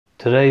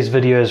Today's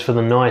video is for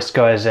the nice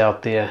guys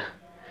out there.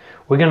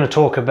 We're going to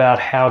talk about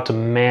how to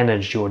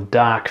manage your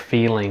dark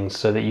feelings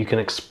so that you can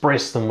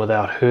express them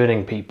without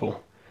hurting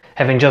people.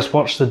 Having just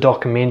watched the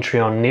documentary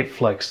on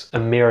Netflix,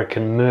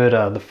 American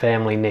Murder: The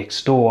Family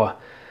Next Door,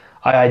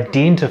 I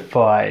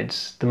identified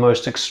the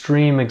most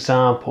extreme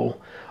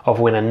example of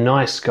when a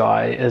nice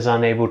guy is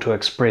unable to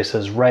express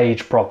his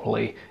rage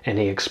properly and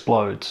he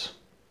explodes.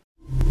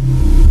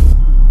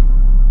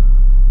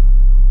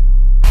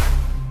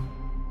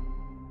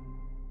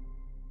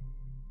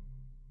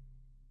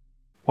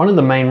 One of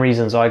the main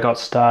reasons I got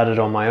started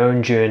on my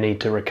own journey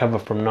to recover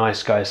from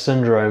nice guy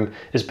syndrome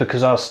is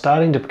because I was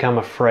starting to become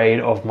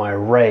afraid of my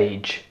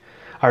rage.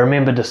 I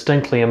remember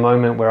distinctly a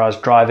moment where I was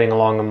driving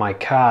along in my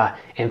car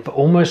and for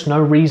almost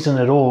no reason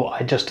at all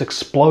I just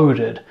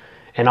exploded,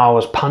 and I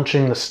was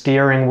punching the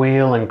steering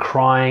wheel and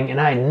crying, and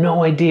I had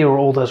no idea where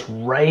all this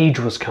rage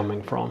was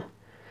coming from.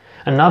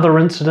 Another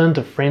incident,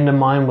 a friend of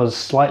mine was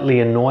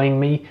slightly annoying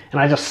me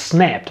and I just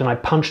snapped and I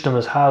punched him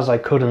as hard as I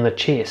could in the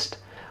chest.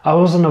 I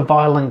wasn't a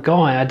violent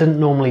guy, I didn't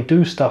normally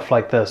do stuff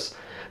like this,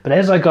 but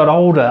as I got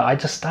older I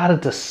just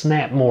started to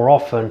snap more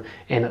often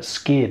and it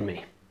scared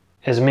me.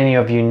 As many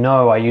of you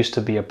know, I used to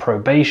be a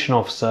probation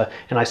officer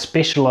and I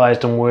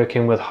specialized in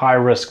working with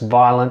high-risk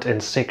violent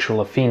and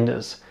sexual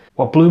offenders.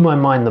 What blew my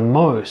mind the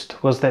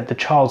most was that the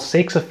child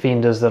sex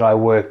offenders that I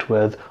worked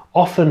with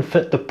often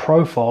fit the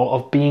profile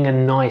of being a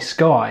nice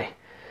guy.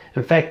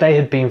 In fact, they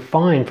had been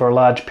fine for a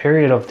large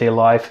period of their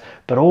life,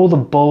 but all the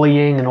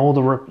bullying and all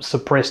the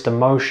suppressed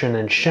emotion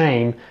and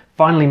shame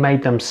finally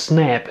made them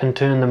snap and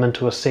turn them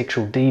into a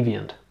sexual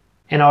deviant.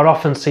 And I'd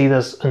often see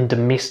this in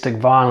domestic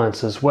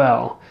violence as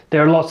well.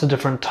 There are lots of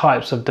different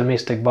types of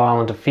domestic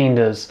violent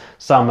offenders.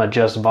 Some are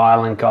just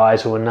violent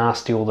guys who are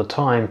nasty all the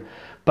time,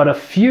 but a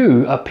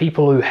few are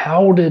people who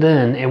held it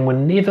in and were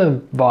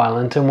never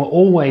violent and were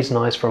always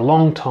nice for a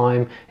long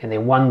time, and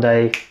then one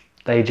day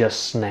they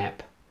just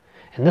snap.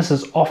 And this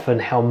is often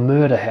how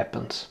murder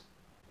happens.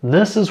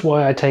 This is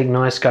why I take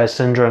nice guy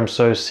syndrome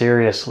so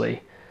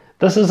seriously.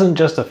 This isn't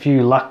just a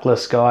few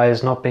luckless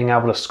guys not being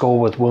able to score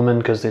with women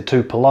because they're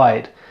too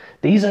polite.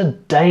 These are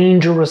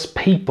dangerous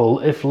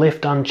people if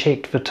left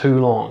unchecked for too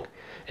long.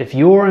 If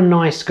you're a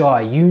nice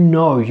guy, you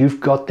know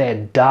you've got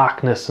that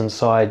darkness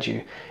inside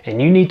you,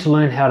 and you need to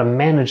learn how to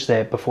manage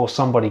that before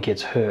somebody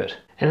gets hurt.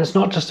 And it's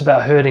not just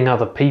about hurting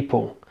other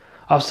people.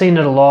 I've seen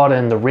it a lot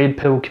in the red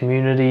pill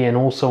community and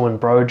also in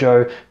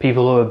BROJO,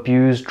 people who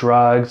abuse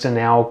drugs and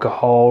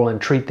alcohol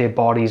and treat their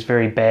bodies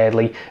very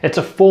badly. It's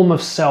a form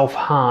of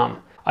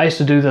self-harm. I used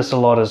to do this a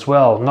lot as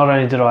well. Not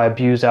only did I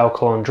abuse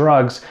alcohol and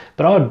drugs,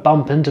 but I would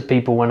bump into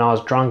people when I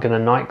was drunk in a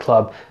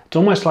nightclub. It's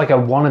almost like I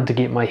wanted to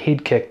get my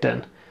head kicked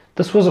in.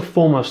 This was a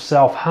form of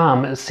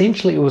self-harm.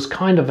 Essentially, it was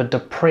kind of a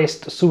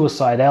depressed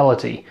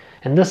suicidality.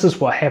 And this is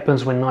what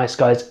happens when nice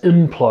guys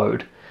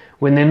implode.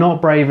 When they're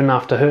not brave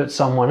enough to hurt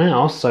someone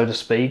else, so to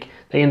speak,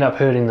 they end up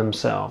hurting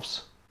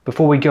themselves.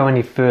 Before we go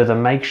any further,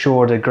 make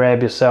sure to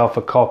grab yourself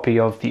a copy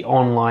of the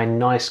online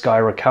Nice Guy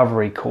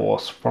Recovery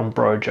course from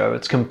BROJO.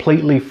 It's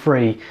completely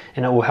free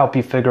and it will help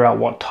you figure out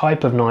what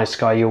type of nice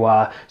guy you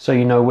are so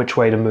you know which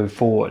way to move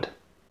forward.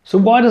 So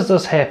why does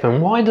this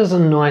happen? Why does a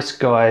nice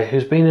guy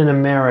who's been in a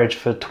marriage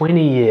for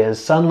 20 years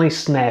suddenly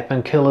snap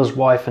and kill his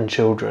wife and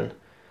children?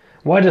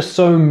 Why do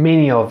so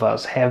many of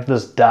us have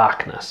this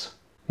darkness?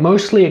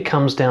 Mostly it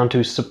comes down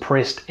to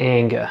suppressed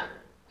anger.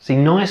 See,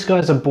 nice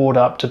guys are brought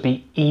up to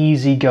be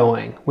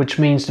easygoing, which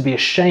means to be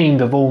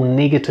ashamed of all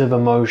negative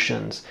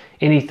emotions.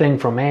 Anything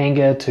from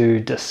anger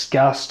to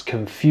disgust,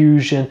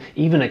 confusion,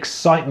 even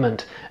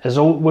excitement.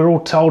 We're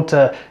all told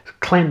to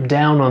clamp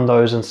down on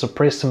those and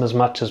suppress them as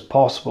much as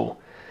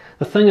possible.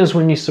 The thing is,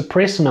 when you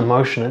suppress an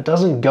emotion, it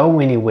doesn't go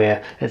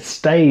anywhere. It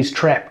stays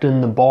trapped in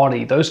the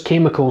body. Those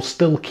chemicals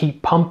still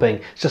keep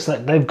pumping. It's just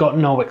that they've got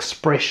no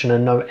expression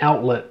and no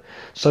outlet.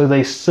 So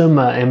they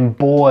simmer and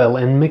boil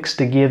and mix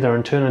together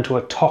and turn into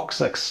a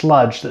toxic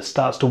sludge that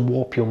starts to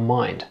warp your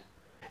mind.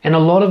 And a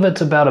lot of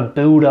it's about a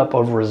build-up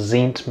of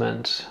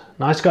resentment.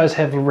 Nice guys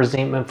have a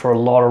resentment for a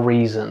lot of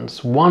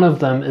reasons. One of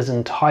them is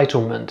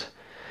entitlement.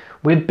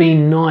 We've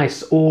been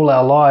nice all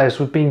our lives.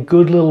 We've been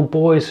good little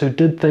boys who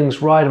did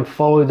things right and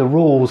followed the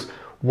rules.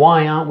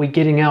 Why aren't we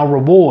getting our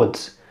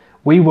rewards?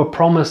 We were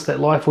promised that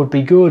life would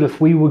be good if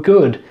we were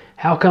good.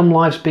 How come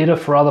life's better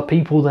for other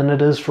people than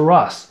it is for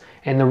us?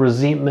 And the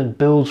resentment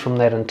builds from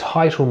that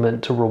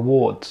entitlement to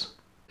rewards.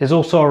 There's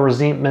also a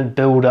resentment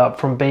build up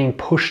from being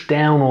pushed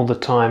down all the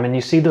time, and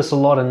you see this a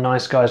lot in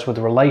nice guys with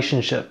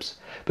relationships.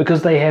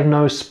 Because they have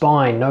no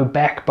spine, no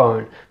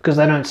backbone, because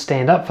they don't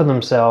stand up for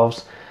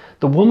themselves,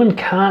 the woman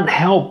can't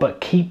help but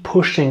keep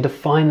pushing to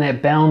find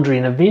that boundary,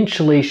 and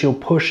eventually she'll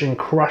push and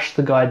crush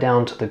the guy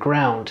down to the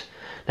ground.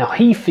 Now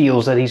he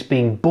feels that he's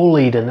being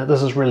bullied and that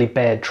this is really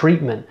bad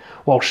treatment,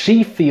 while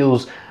she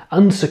feels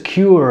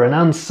unsecure and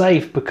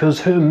unsafe because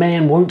her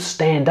man won't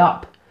stand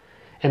up.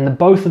 And the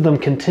both of them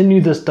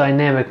continue this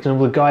dynamic until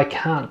the guy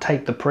can't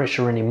take the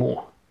pressure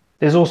anymore.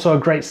 There's also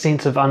a great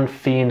sense of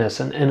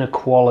unfairness and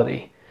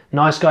inequality.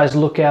 Nice guys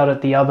look out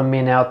at the other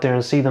men out there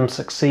and see them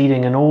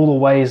succeeding in all the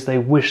ways they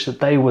wish that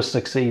they were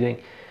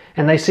succeeding.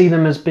 and they see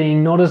them as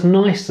being not as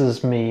nice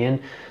as me, and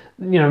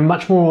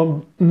much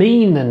more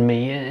mean than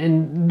me,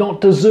 and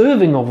not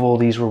deserving of all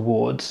these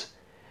rewards.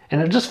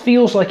 And it just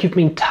feels like you've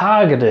been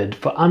targeted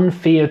for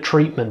unfair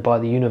treatment by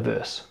the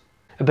universe.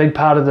 A big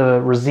part of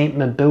the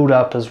resentment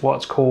build-up is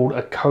what's called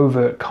a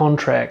covert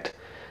contract.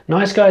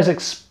 Nice guys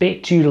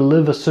expect you to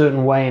live a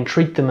certain way and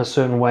treat them a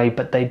certain way,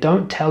 but they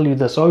don't tell you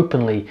this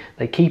openly.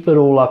 They keep it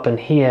all up in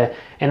here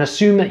and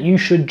assume that you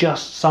should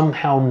just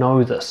somehow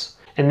know this.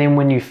 And then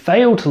when you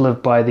fail to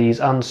live by these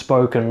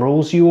unspoken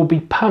rules, you will be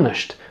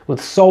punished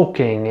with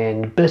sulking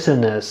and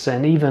bitterness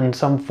and even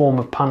some form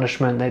of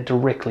punishment that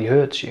directly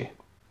hurts you.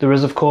 There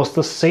is, of course,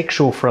 the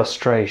sexual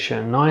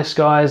frustration. Nice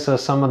guys are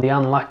some of the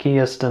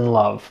unluckiest in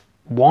love.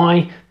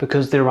 Why?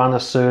 Because they're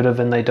unassertive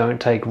and they don't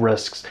take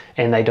risks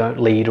and they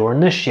don't lead or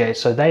initiate.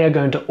 So they are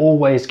going to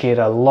always get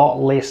a lot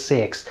less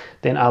sex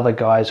than other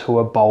guys who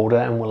are bolder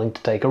and willing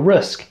to take a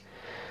risk.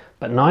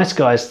 But nice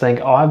guys think,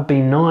 I've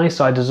been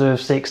nice, I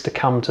deserve sex to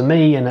come to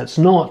me, and it's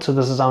not, so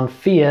this is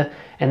unfair.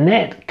 And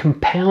that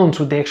compounds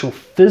with the actual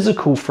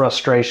physical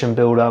frustration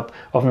build-up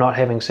of not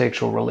having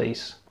sexual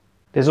release.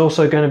 There's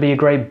also going to be a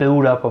great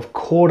build-up of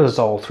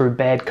cortisol through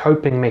bad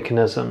coping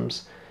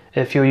mechanisms.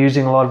 If you're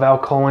using a lot of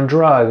alcohol and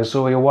drugs,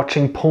 or you're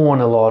watching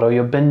porn a lot, or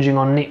you're binging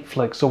on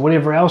Netflix, or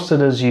whatever else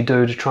it is you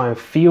do to try and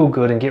feel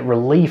good and get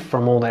relief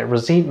from all that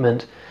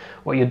resentment,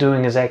 what you're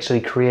doing is actually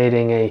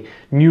creating a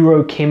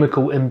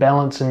neurochemical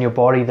imbalance in your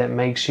body that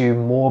makes you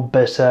more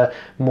bitter,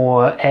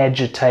 more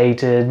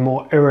agitated,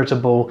 more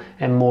irritable,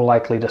 and more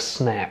likely to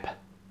snap.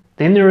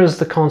 Then there is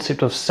the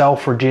concept of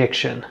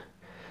self-rejection.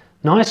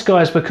 Nice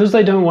guys, because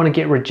they don't want to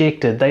get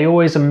rejected, they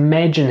always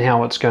imagine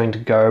how it's going to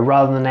go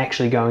rather than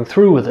actually going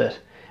through with it.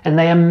 And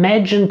they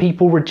imagine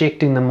people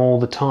rejecting them all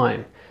the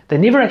time. They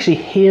never actually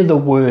hear the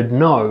word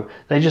no.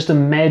 They just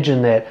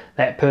imagine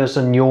that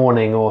person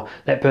yawning, or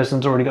that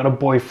person's already got a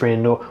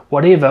boyfriend, or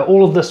whatever.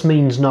 All of this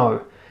means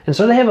no. And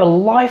so they have a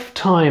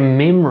lifetime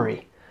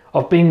memory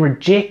of being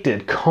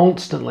rejected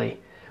constantly,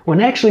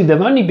 when actually they've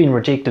only been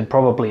rejected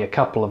probably a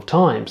couple of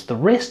times. The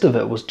rest of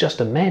it was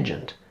just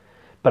imagined.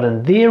 But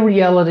in their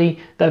reality,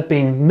 they've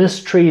been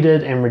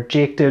mistreated and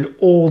rejected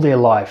all their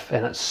life,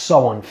 and it's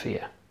so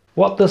unfair.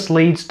 What this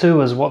leads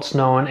to is what's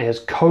known as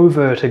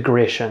covert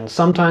aggression,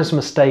 sometimes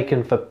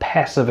mistaken for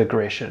passive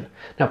aggression.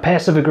 Now,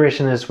 passive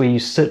aggression is where you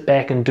sit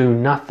back and do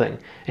nothing,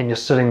 and you're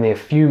sitting there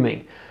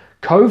fuming.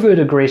 Covert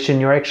aggression,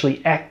 you're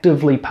actually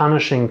actively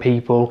punishing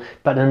people,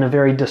 but in a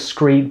very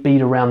discreet,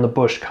 beat around the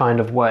bush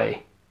kind of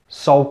way.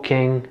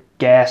 Sulking,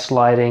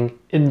 gaslighting,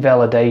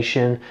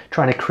 invalidation,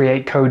 trying to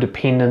create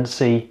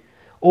codependency.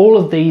 All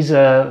of these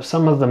are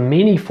some of the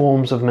many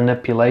forms of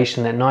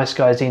manipulation that nice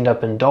guys end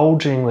up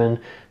indulging in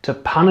to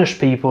punish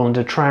people and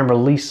to try and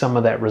release some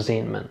of that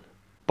resentment.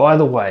 By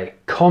the way,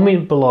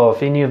 comment below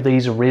if any of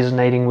these are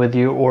resonating with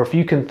you, or if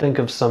you can think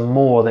of some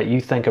more that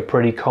you think are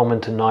pretty common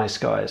to nice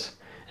guys.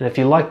 And if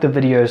you like the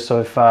video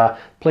so far,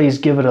 please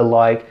give it a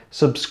like,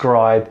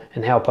 subscribe,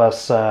 and help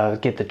us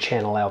get the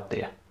channel out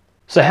there.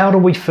 So how do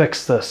we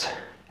fix this?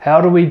 How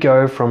do we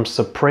go from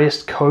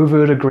suppressed,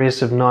 covert,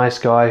 aggressive nice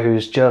guy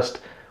who's just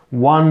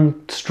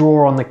one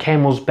straw on the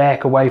camel's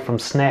back away from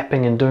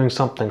snapping and doing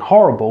something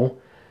horrible,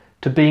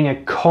 to being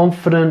a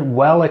confident,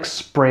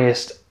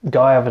 well-expressed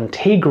guy of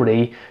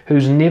integrity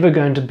who's never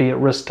going to be at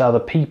risk to other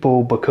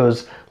people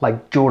because,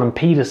 like Jordan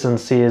Peterson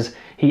says,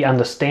 he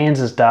understands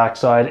his dark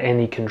side and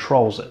he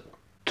controls it.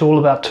 It's all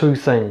about two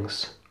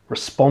things: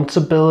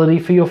 responsibility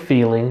for your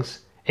feelings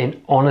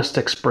and honest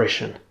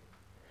expression.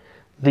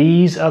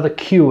 These are the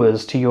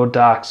cures to your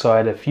dark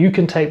side. If you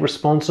can take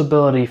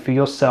responsibility for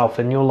yourself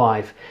and your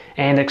life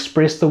and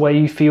express the way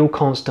you feel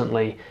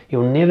constantly,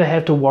 you'll never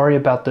have to worry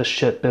about this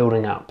shit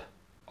building up.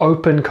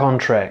 Open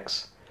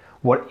contracts.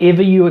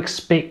 Whatever you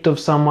expect of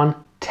someone,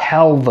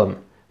 tell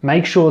them.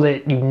 Make sure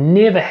that you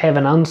never have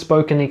an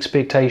unspoken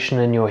expectation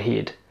in your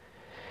head.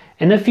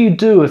 And if you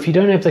do, if you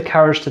don't have the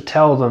courage to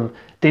tell them,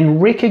 then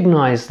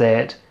recognize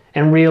that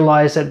and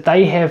realize that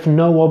they have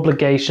no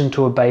obligation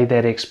to obey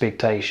that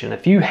expectation.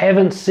 If you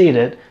haven't said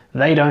it,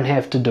 they don't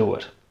have to do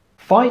it.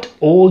 Fight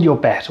all your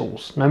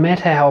battles, no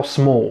matter how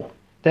small.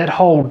 That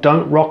whole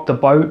don't rock the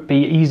boat,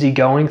 be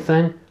easygoing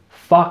thing,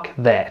 fuck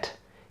that.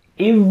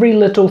 Every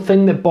little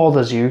thing that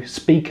bothers you,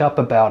 speak up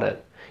about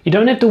it. You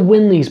don't have to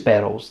win these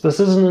battles. This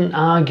isn't an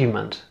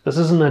argument. This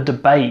isn't a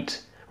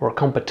debate or a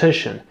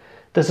competition.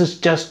 This is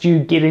just you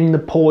getting the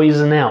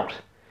poison out.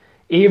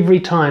 Every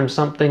time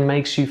something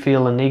makes you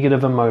feel a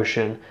negative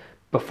emotion,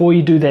 before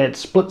you do that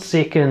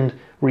split-second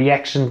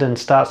reaction and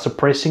start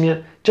suppressing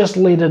it, just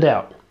let it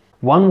out.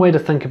 One way to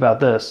think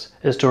about this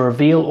is to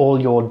reveal all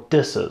your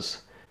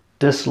disses.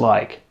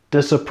 Dislike,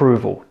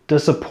 disapproval,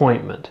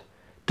 disappointment,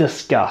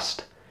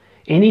 disgust.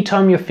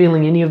 Anytime you're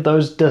feeling any of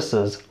those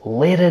disses,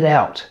 let it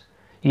out.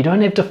 You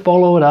don't have to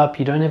follow it up,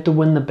 you don't have to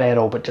win the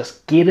battle, but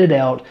just get it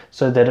out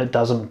so that it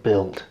doesn't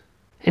build.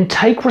 And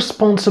take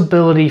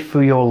responsibility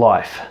for your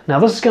life. Now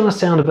this is going to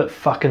sound a bit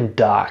fucking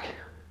dark,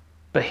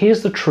 but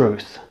here's the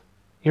truth.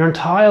 Your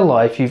entire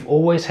life you've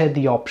always had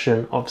the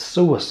option of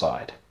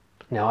suicide.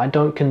 Now I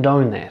don't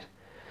condone that,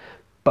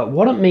 But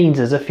what it means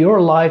is if you're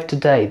alive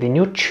today, then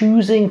you're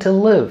choosing to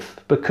live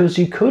because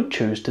you could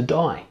choose to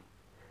die.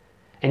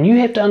 And you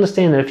have to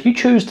understand that if you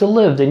choose to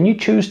live, then you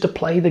choose to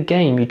play the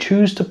game. You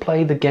choose to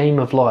play the game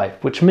of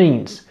life, which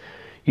means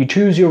you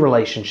choose your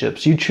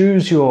relationships, you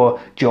choose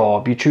your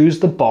job, you choose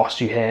the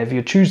boss you have,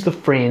 you choose the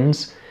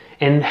friends,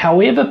 and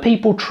however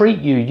people treat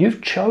you,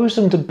 you've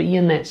chosen to be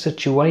in that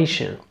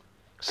situation.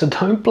 So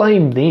don't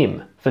blame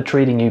them for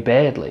treating you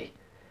badly.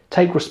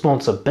 Take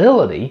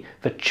responsibility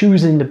for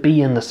choosing to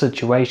be in the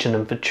situation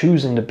and for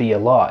choosing to be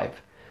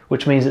alive.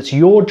 Which means it's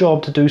your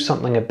job to do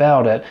something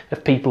about it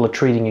if people are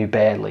treating you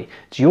badly.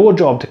 It's your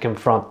job to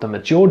confront them.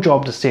 It's your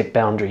job to set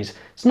boundaries.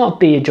 It's not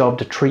their job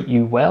to treat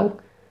you well.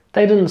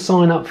 They didn't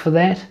sign up for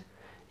that.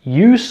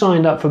 You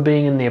signed up for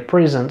being in their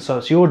presence, so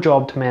it's your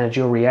job to manage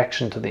your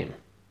reaction to them.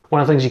 One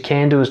of the things you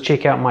can do is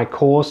check out my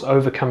course,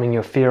 Overcoming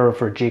Your Fear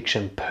of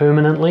Rejection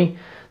Permanently.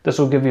 This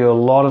will give you a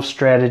lot of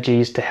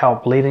strategies to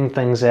help letting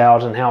things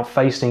out and help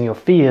facing your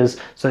fears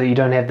so that you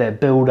don't have that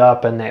build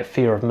up and that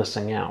fear of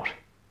missing out.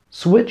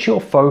 Switch your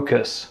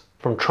focus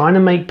from trying to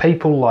make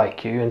people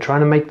like you and trying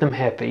to make them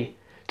happy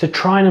to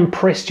try and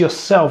impress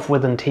yourself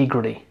with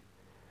integrity.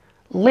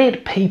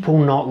 Let people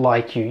not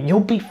like you.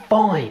 You'll be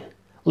fine.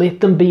 Let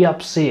them be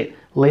upset.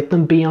 Let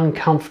them be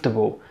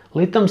uncomfortable.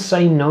 Let them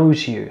say no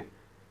to you.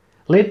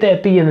 Let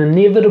that be an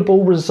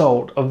inevitable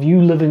result of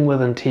you living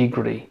with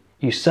integrity.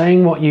 You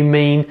saying what you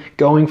mean,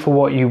 going for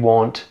what you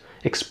want,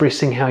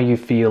 expressing how you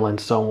feel, and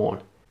so on.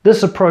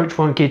 This approach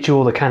won't get you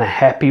all the kind of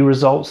happy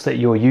results that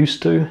you're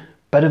used to.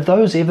 But have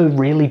those ever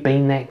really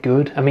been that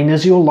good? I mean,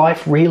 is your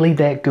life really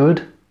that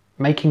good?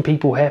 Making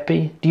people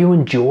happy? Do you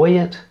enjoy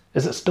it?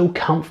 Is it still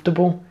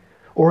comfortable?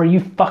 Or are you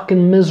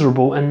fucking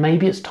miserable and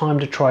maybe it's time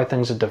to try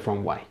things a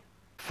different way?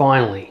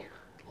 Finally,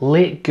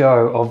 let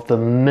go of the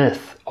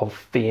myth of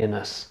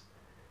fairness.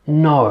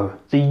 No,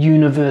 the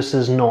universe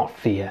is not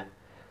fair.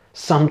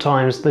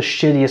 Sometimes the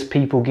shittiest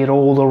people get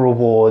all the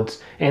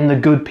rewards and the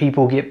good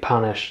people get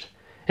punished.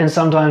 And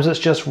sometimes it's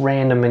just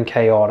random and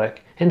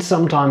chaotic. And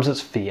sometimes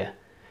it's fair.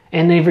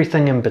 And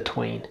everything in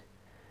between.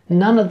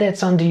 None of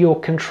that's under your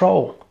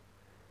control.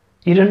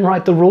 You didn't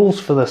write the rules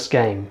for this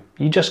game.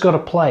 You just got to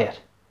play it.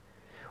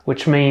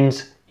 Which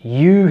means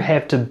you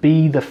have to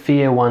be the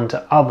fair one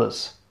to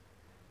others,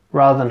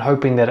 rather than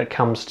hoping that it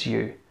comes to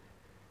you.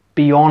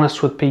 Be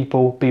honest with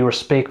people, be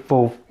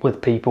respectful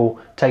with people,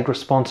 take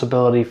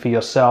responsibility for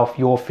yourself,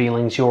 your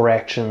feelings, your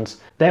actions.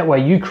 That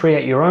way you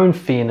create your own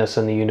fairness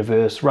in the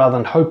universe, rather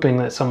than hoping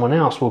that someone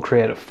else will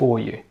create it for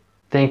you.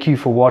 Thank you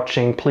for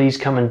watching. Please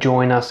come and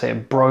join us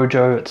at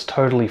BROJO. It's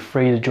totally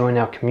free to join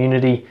our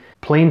community.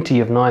 Plenty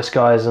of nice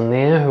guys in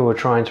there who are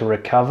trying to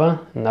recover,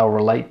 and they'll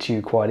relate to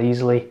you quite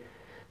easily.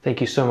 Thank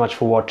you so much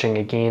for watching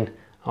again.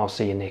 I'll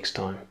see you next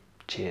time.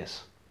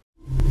 Cheers.